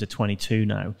twins are 22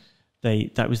 now.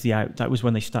 That was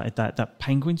when they started that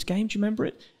Penguins game. Do you remember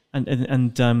it?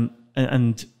 And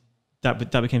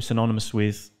that became synonymous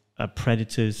with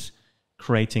predators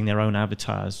creating their own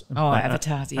avatars.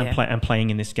 Avatars, yeah. And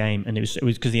playing in this game. And it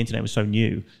was because the internet was so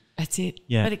new. That's it.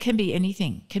 Yeah. But it can be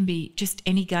anything. It can be just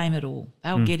any game at all.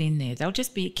 They'll get in there. They'll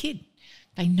just be a kid.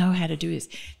 They know how to do this.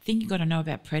 The thing you've got to know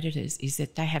about predators is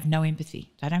that they have no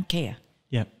empathy. They don't care.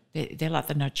 Yeah. They're like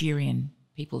the Nigerian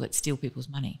people that steal people's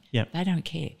money. Yeah. They don't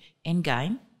care. End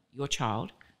game, your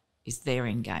child is their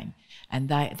end game. And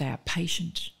they are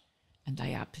patient and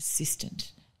they are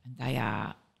persistent and they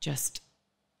are just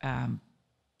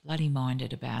bloody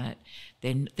minded about it.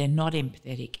 They're not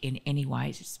empathetic in any way.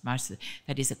 It's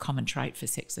that is a common trait for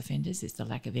sex offenders, is the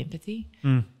lack of empathy.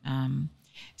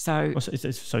 So it's a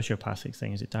sociopathic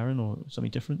thing, is it, Darren, or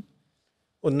something different?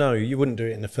 Well, no, you wouldn't do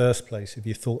it in the first place if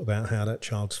you thought about how that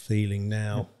child's feeling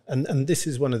now. And this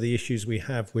is one of the issues we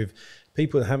have with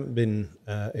people that haven't been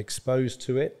exposed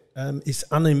to it. It's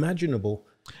unimaginable.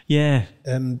 Yeah.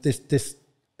 This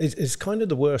is kind of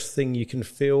the worst thing you can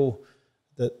feel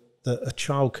that a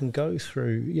child can go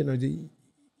through. You know, you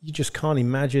just can't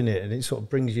imagine it, and it sort of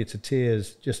brings you to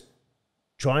tears just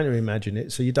trying to imagine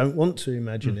it. So you don't want to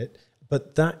imagine it.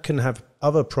 But that can have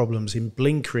other problems in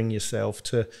blinkering yourself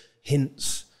to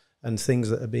hints and things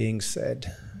that are being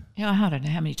said. Yeah, I don't know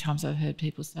how many times I've heard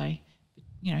people say,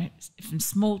 you know, from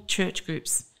small church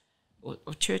groups or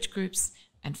church groups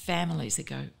and families that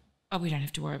go, oh, we don't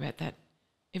have to worry about that.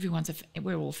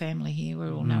 We're all family here. We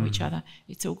all know each other.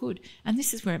 It's all good. And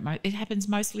this is where it happens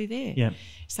mostly there. Yeah.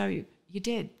 So you're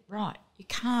dead right. You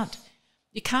can't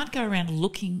go around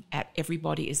looking at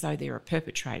everybody as though they're a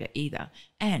perpetrator either.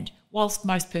 And whilst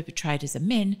most perpetrators are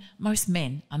men, most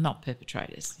men are not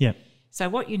perpetrators. Yeah. So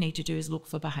what you need to do is look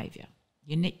for behaviour.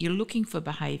 You're looking for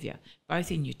behaviour, both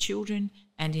in your children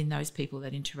and in those people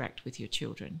that interact with your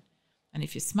children. And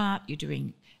if you're smart, you're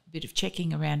doing a bit of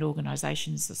checking around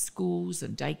organisations or schools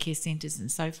and daycare centres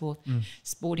and so forth,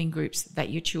 sporting groups that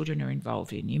your children are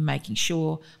involved in. You're making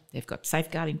sure they've got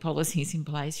safeguarding policies in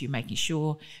place. You're making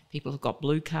sure people have got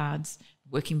blue cards,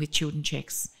 working with children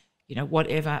checks, you know,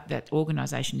 whatever that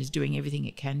organisation is doing everything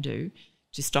it can do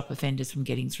to stop offenders from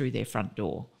getting through their front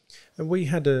door. And we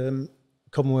had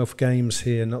Commonwealth Games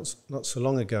here not so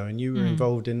long ago, and you were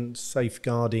involved in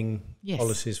safeguarding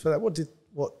policies for that.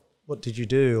 What did you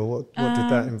do, or what did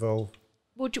that involve?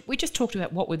 Well, we just talked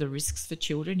about what were the risks for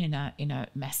children in a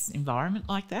mass environment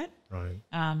like that. Right.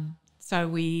 So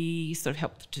we sort of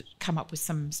helped to come up with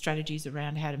some strategies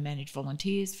around how to manage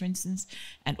volunteers, for instance,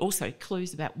 and also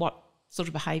clues about what sort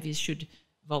of behaviours should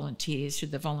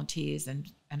the volunteers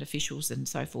and officials and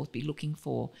so forth be looking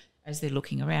for as they're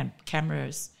looking around,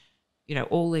 cameras, you know,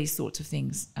 all these sorts of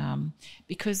things,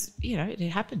 because, you know, it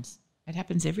happens. It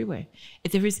happens everywhere.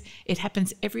 It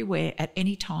happens everywhere at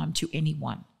any time to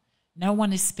anyone. No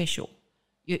one is special.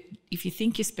 If you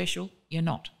think you're special, you're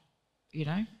not. You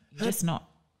know, you're just not.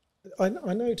 I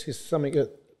noticed something at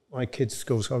my kids'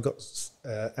 school. So I've got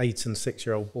 8 and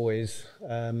 6-year-old boys,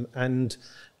 and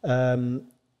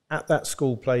at that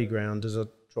school playground, as I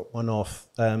dropped one off,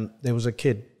 there was a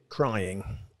kid crying,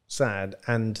 sad,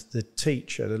 and the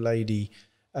teacher, the lady,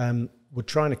 were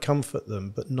trying to comfort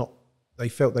them, but not. They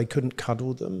felt they couldn't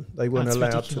cuddle them. They weren't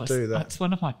allowed ridiculous. To do that. It's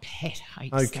one of my pet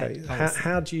hates. Okay,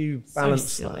 how do you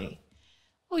balance that?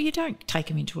 Well, you don't take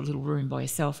them into a little room by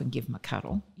yourself and give them a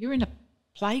cuddle. You're in a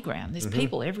playground. There's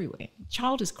people everywhere.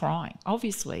 Child is crying.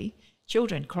 Obviously,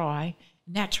 children cry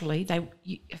naturally.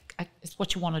 It's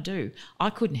what you want to do.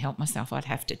 I couldn't help myself. I'd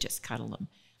have to just cuddle them.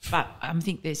 But I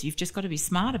think you've just got to be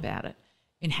smart about it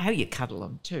in how you cuddle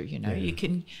them too. You know, you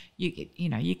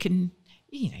can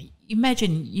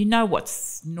imagine, you know,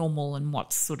 what's normal and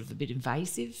what's sort of a bit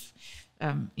invasive,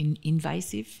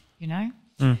 you know.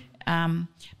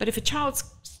 But if a child's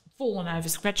fallen over,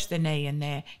 scratched their knee and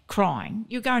they're crying,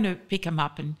 you're going to pick them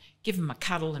up and give them a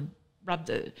cuddle and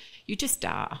you just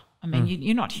are. I mean,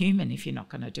 you're not human if you're not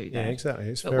going to do that. Yeah, exactly.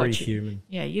 It's very human.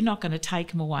 Yeah, you're not going to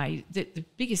take them away. The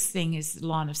biggest thing is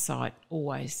line of sight,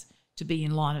 always to be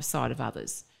in line of sight of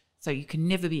others. So you can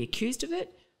never be accused of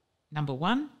it, number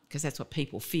one, because that's what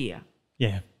people fear.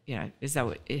 Yeah. You know, as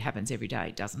though it happens every day.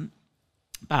 It doesn't.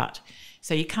 But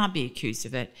so you can't be accused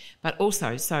of it, but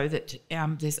also so that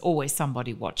there's always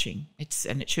somebody watching.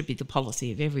 And it should be the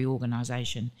policy of every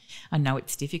organisation. I know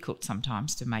it's difficult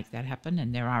sometimes to make that happen,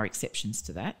 and there are exceptions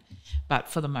to that. But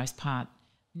for the most part,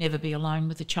 never be alone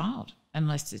with a child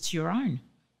unless it's your own.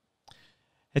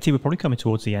 Hetty, we're probably coming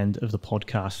towards the end of the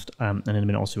podcast, and in a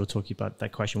minute also we'll talk about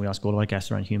that question we ask all of our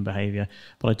guests around human behaviour.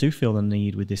 But I do feel the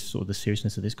need with this sort of the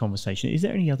seriousness of this conversation. Is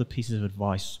there any other pieces of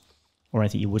advice or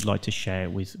anything you would like to share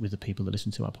with the people that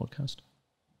listen to our podcast?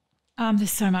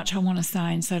 There's so much I want to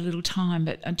say in so little time,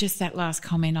 but just that last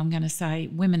comment, I'm going to say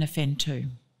women offend too.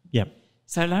 Yep.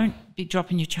 So don't be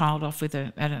dropping your child off with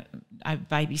a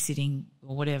babysitting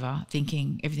or whatever,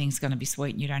 thinking everything's going to be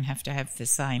sweet and you don't have to have the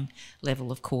same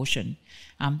level of caution.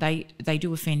 They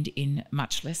do offend in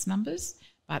much less numbers,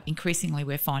 but increasingly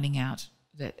we're finding out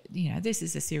that, you know, this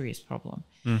is a serious problem.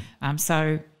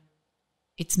 So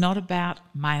it's not about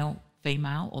male,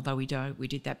 female, although we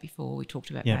did that before, we talked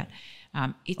about that.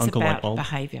 It's Uncle about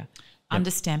behaviour.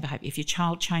 Understand behaviour. If your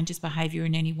child changes behaviour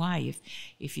in any way,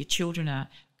 if your children are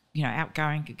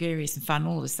outgoing, gregarious and fun,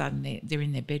 all of a sudden they're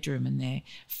in their bedroom and they're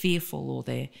fearful, or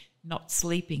they're not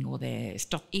sleeping, or they're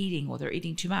stopped eating, or they're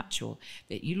eating too much, or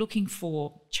that you're looking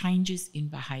for changes in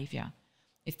behaviour.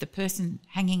 If the person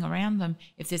hanging around them,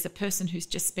 if there's a person who's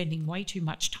just spending way too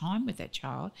much time with that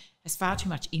child, has far too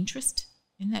much interest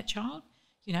in that child,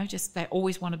 just they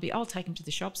always want to be, I'll take them to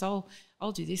the shops, I'll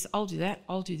do this, I'll do that,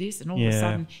 I'll do this, and all of a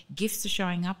sudden gifts are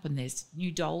showing up and there's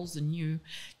new dolls and new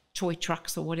toy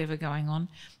trucks or whatever going on.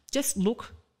 Just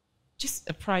look, just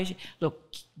appraise,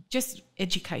 look, just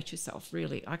educate yourself,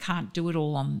 really. I can't do it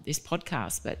all on this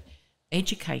podcast, but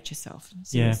educate yourself.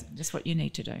 Seriously, that's what you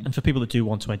need to do. And for people that do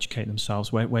want to educate themselves,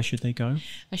 where should they go?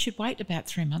 They should wait about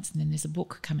 3 months, and then there's a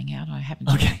book coming out. I happen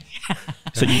to. Okay.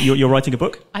 So you're writing a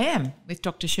book? I am, with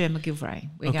Dr. Sher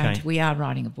McGilvray. We are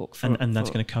writing a book and that's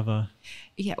going to cover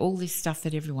all this stuff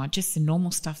that everyone, just the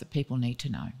normal stuff that people need to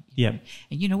know. Yeah.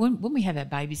 And when we have our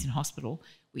babies in hospital,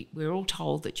 we're all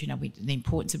told that the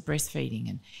importance of breastfeeding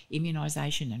and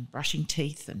immunisation and brushing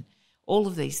teeth and all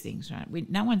of these things, right?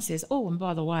 No one says, oh, and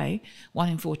by the way, 1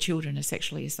 in 4 children are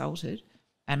sexually assaulted,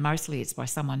 and mostly it's by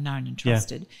someone known and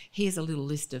trusted. Here's a little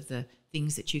list of the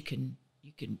things that you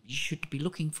should be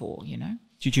looking for.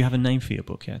 Did you have a name for your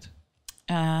book yet?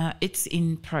 It's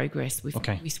in progress. We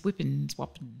swip and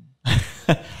swap.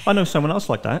 I know someone else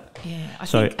like that. Yeah,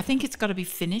 I think it's got to be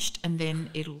finished, and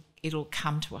then it'll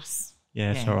come to us.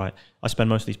 Yeah, it's all right. I spend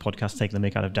most of these podcasts taking the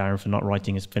mick out of Darren for not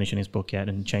finishing his book yet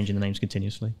and changing the names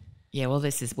continuously. Yeah, well,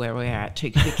 this is where we're at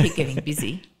too, because we keep getting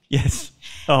busy. Yes.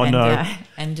 Oh, no.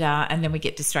 And then we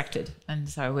get distracted, and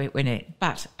so we're in it.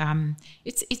 But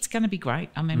it's going to be great.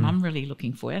 I mean, I'm really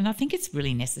looking for it, and I think it's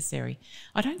really necessary.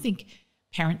 I don't think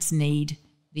parents need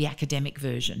the academic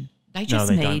version. They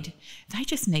just need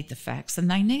the facts,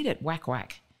 and they need it whack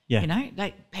whack. Yeah.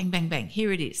 They bang bang bang.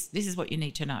 Here it is. This is what you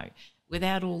need to know,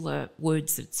 without all the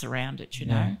words that surround it.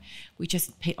 I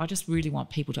just really want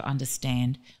people to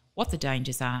understand what the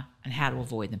dangers are and how to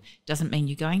avoid them. Doesn't mean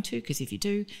you're going to, because if you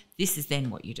do, this is then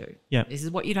what you do. Yeah. This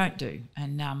is what you don't do.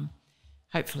 And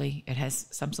hopefully it has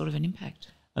some sort of an impact.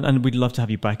 And we'd love to have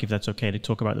you back, if that's okay, to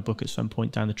talk about the book at some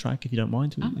point down the track, if you don't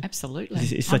mind. Oh, absolutely.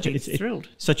 It's thrilled.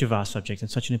 Such a vast subject and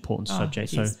such an important subject.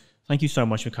 So thank you so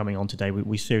much for coming on today.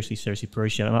 We seriously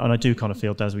appreciate it. And I do kind of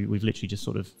feel, Daz, we've literally just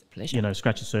sort of,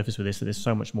 scratched the surface with this. So there's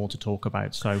so much more to talk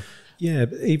about. So yeah,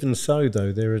 but even so,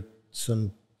 though, there are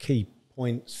some key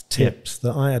points, tips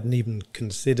that I hadn't even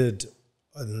considered,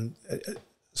 and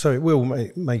so it will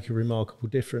make a remarkable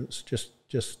difference.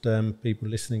 Just people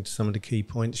listening to some of the key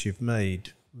points you've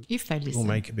made, if they listen, will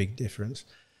make a big difference.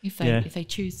 If they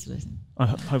choose to listen,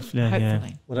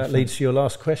 hopefully. Well, that leads to your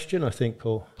last question, I think,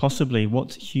 Paul. Possibly,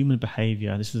 what human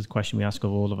behaviour? This is a question we ask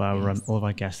of all of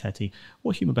our guests, Hetty.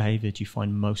 What human behaviour do you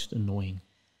find most annoying?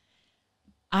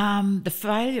 The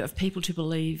failure of people to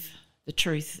believe the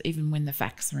truth, even when the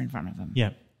facts are in front of them.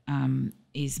 Yeah,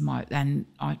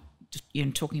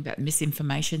 talking about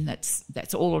misinformation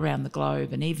that's all around the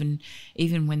globe, and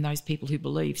even when those people who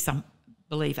believe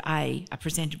A are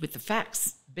presented with the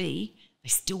facts B, they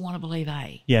still want to believe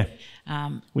A. Yeah,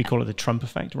 we call it the Trump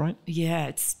effect, right? Yeah,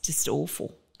 it's just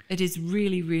awful. It is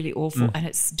really, really awful, and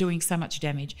it's doing so much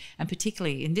damage. And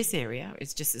particularly in this area,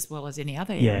 it's just as well as any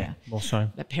other area. Yeah, more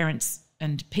so. That parents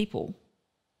and people,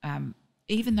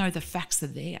 even though the facts are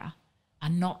there, are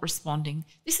not responding.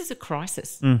 This is a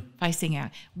crisis facing our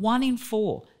 1 in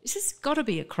 4. This has got to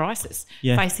be a crisis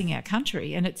facing our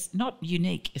country, and it's not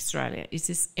unique Australia. It's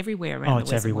just everywhere around the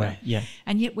Western everywhere. world. Yeah,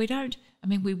 and yet we don't. I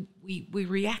mean, we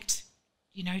react,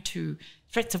 to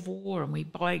threats of war, and we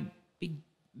buy big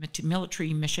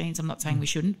military machines. I'm not saying we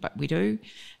shouldn't, but we do.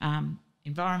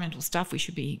 Environmental stuff, we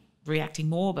should be reacting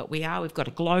more, but we are. We've got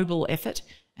a global effort,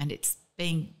 and it's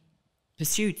being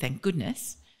pursued, thank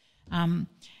goodness. But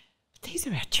these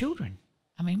are our children.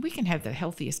 I mean, we can have the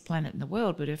healthiest planet in the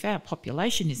world, but if our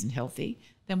population isn't healthy,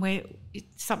 then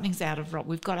something's out of rock.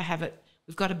 We've got to have it.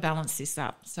 We've got to balance this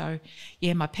up. So,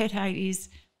 yeah, my pet hate is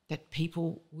that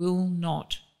people will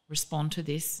not respond to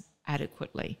this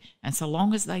adequately. And so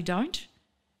long as they don't,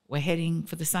 we're heading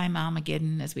for the same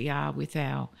Armageddon as we are with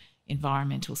our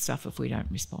environmental stuff if we don't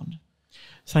respond.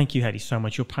 Thank you, Hetty, so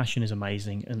much. Your passion is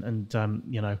amazing. And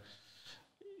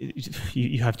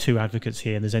you have 2 advocates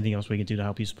here, and there's anything else we can do to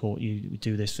help you support you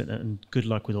do this, and good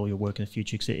luck with all your work in the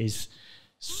future, because it is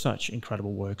such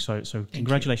incredible work. So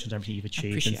congratulations on everything you've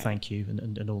achieved, and thank you,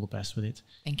 and all the best with it.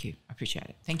 Thank you. I appreciate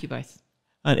it. Thank you both.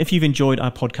 And if you've enjoyed our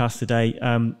podcast today,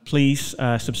 please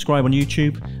subscribe on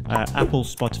YouTube, Apple,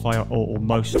 Spotify, or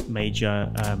most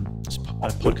major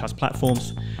podcast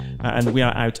platforms. And we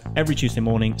are out every Tuesday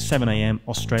morning, 7 a.m.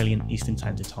 Australian Eastern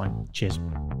Standard Time. Cheers.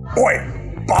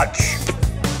 Oi, Budge!